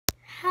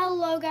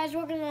Hello guys,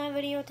 welcome to my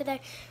video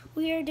today.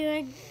 We are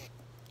doing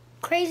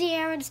Crazy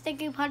Aaron's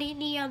Thinking Putty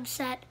Neon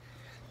set,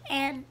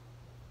 and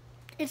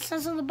it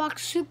says on the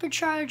box,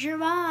 supercharge your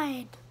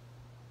mind.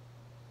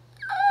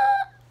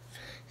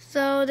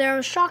 So there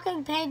was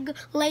shocking pink,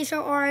 laser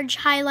orange,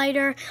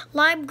 highlighter,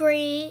 lime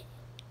green,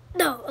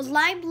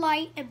 lime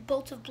light, and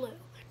bolts of blue.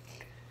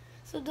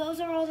 So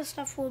those are all the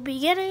stuff we'll be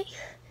getting.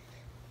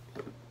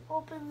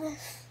 Open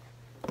this.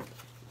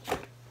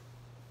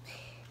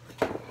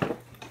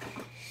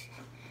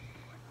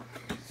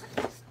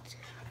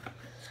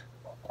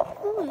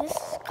 Ooh, this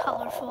is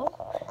colorful.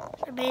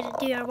 I made a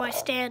DIY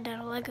stand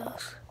out of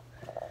Legos.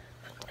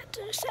 Put that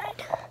to the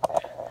side.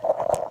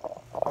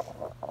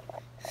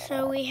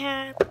 So we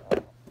have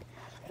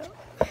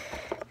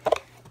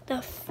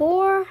the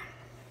 4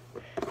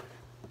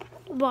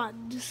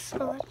 ones.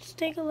 So let's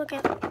take a look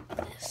at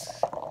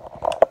this.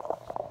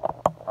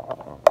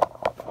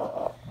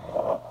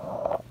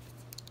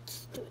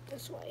 Let's do it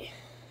this way.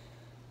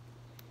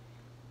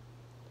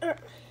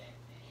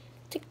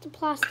 Take the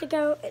plastic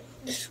out, and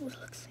this is what it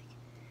looks like.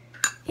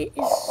 It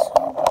is so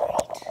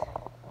bright.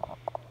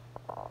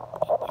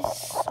 It is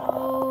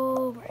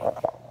so bright.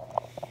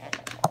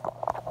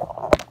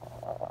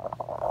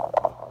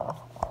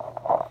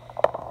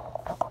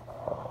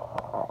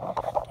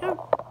 Oh,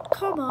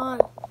 come on.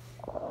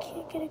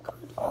 Can't get a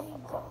good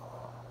angle.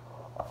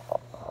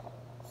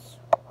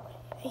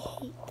 I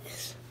hate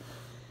this.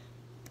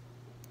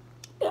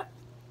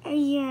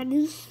 Yeah,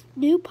 this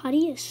new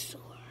putty is so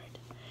hard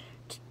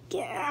to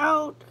get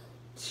out.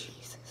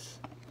 Jesus.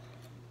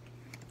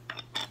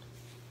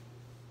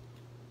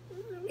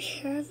 We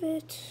have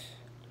it.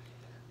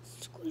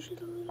 Squish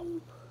it a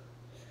little.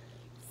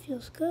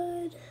 Feels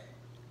good.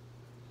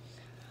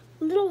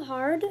 A little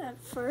hard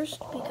at first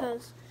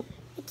because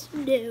it's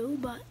new,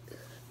 but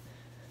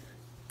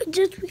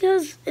just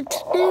because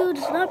it's new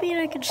does not mean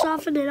I can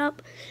soften it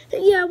up.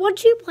 Yeah,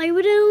 once you play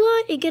with it a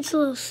lot, it gets a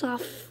little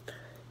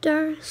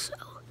softer. So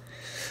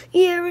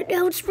yeah, right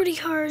now it's pretty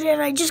hard,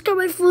 and I just got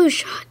my flu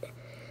shot,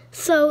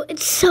 so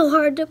it's so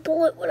hard to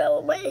pull it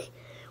without my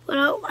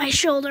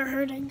shoulder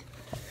hurting.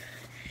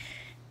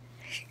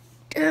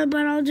 But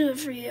I'll do it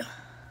for you.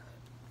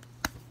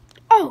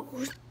 Oh,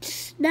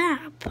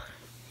 snap!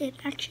 It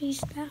actually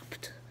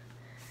snapped.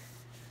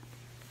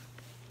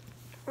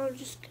 I'm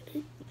just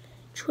gonna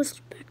twist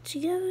it back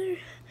together.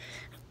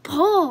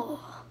 Pull.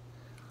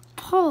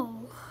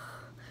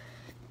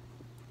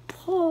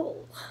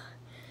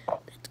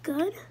 That's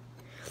good.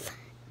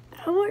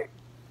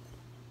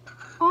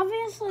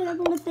 Obviously, I'm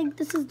going to think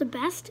this is the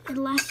best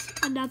unless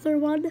another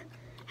one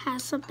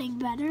has something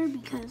better,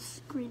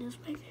 because green is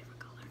my favorite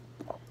color.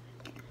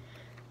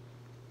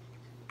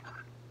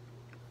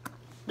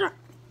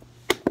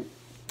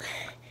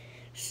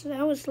 So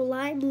that was the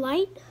lime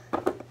light.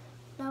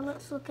 Now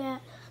let's look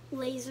at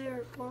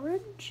laser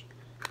orange,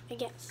 I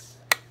guess.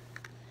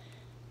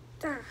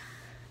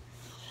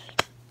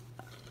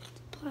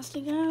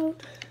 Plastic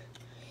out.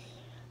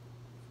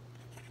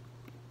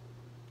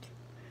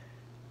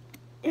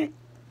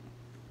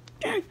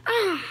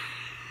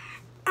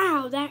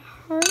 Ow, that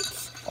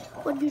hurts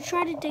when you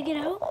try to dig it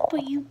out,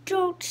 but you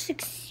don't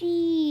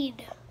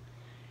succeed.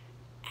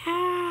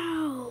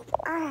 Ow.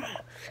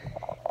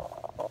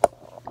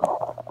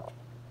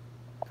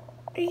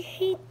 I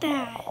hate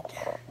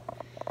that.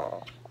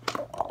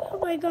 Oh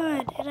my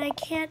god, and I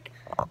can't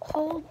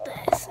hold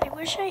this. I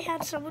wish I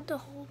had someone to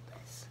hold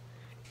this.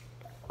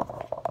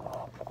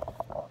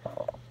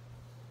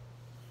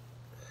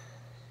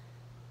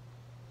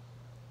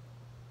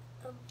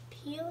 I'm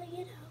peeling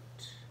it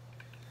out.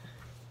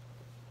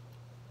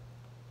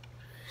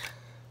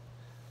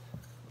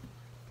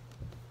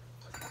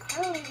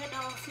 I don't even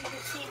know if you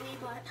can see me,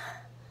 but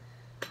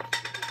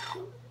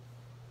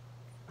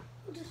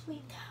I'll just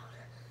lean down.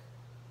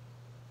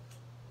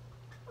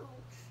 Oh,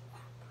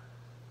 snap.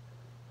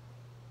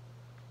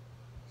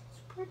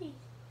 It's pretty.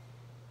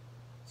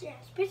 Yeah,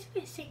 it's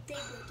basically the same thing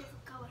but a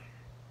different color.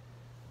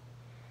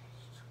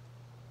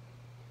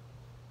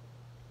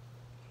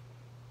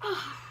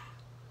 Ah.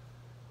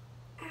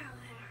 Ow,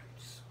 that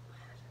hurts so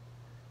bad.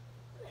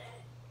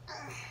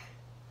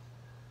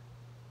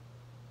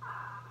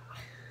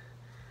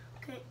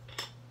 Okay.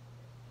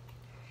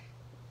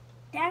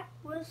 That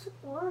was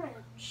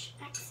orange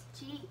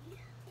XD.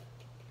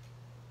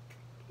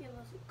 It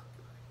wasn't called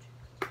orange.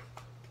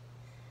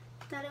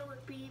 Thought it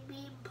would be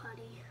meme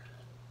putty.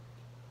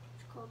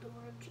 It's called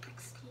orange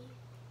XD.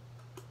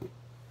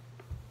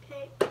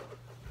 Okay.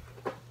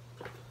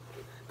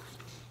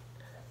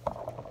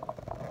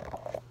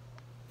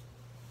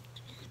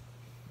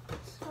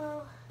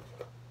 So,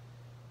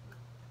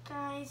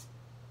 guys,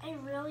 I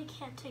really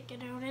can't take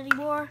it out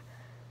anymore.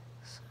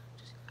 So I'm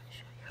just gonna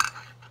show you.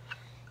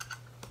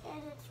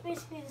 And it's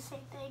basically the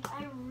same thing.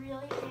 I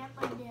really can't.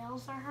 My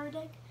nails are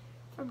hurting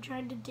from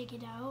trying to dig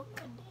it out,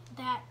 and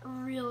that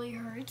really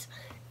hurts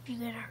if you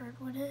get hurt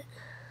with it.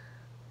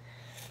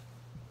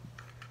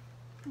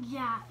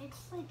 Yeah,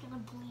 it's like gonna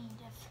bleed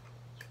if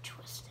you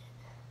twist it.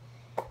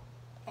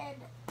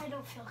 And I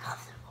don't feel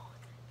comfortable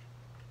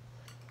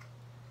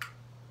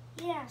with it.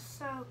 Yeah,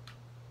 so,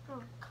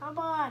 oh, come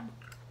on.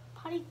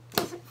 Putty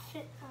doesn't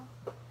fit now.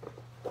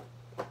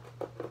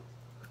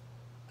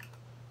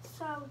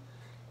 So,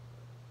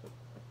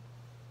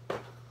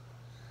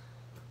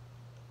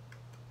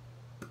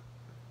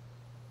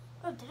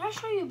 oh, did I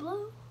show you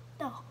blue?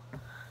 No.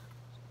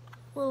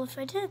 Well, if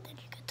I did, then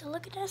you get to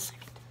look at that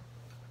second.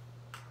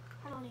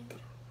 I don't even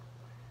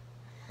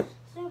know.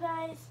 So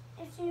guys,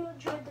 if you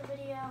enjoyed the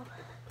video,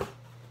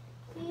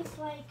 please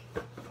like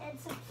and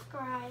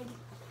subscribe.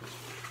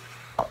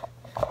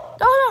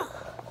 No!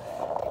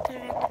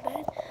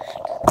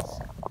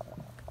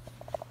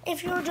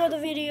 If you enjoyed the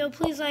video,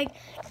 please like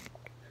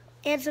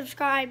and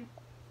subscribe.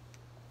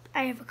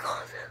 I have a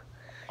cold.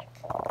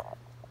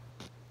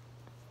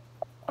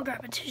 I'll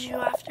grab a tissue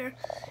after.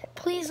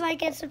 Please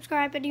like and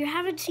subscribe. And you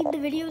haven't seen the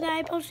video that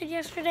I posted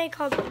yesterday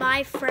called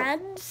My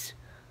Friends, ...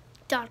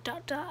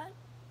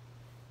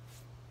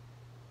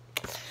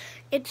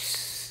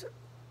 It's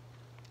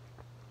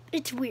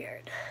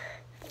weird.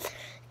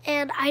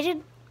 And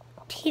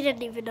he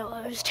didn't even know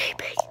I was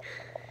taping.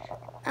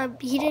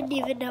 He didn't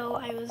even know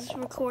I was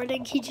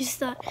recording. He just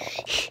thought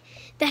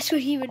that's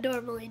what he would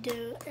normally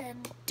do.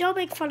 And don't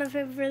make fun of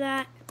him for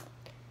that.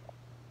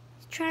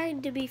 He's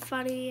trying to be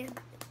funny, and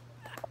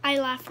I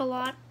laugh a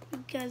lot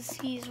because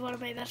he's one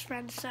of my best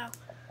friends, so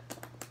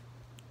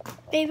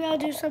maybe I'll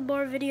do some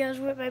more videos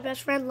with my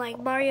best friend, like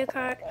Mario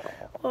Kart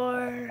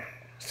or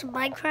some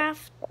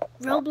Minecraft,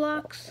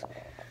 Roblox.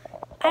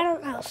 I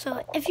don't know.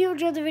 So if you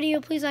enjoyed the video,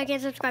 please like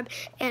and subscribe,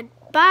 and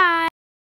bye!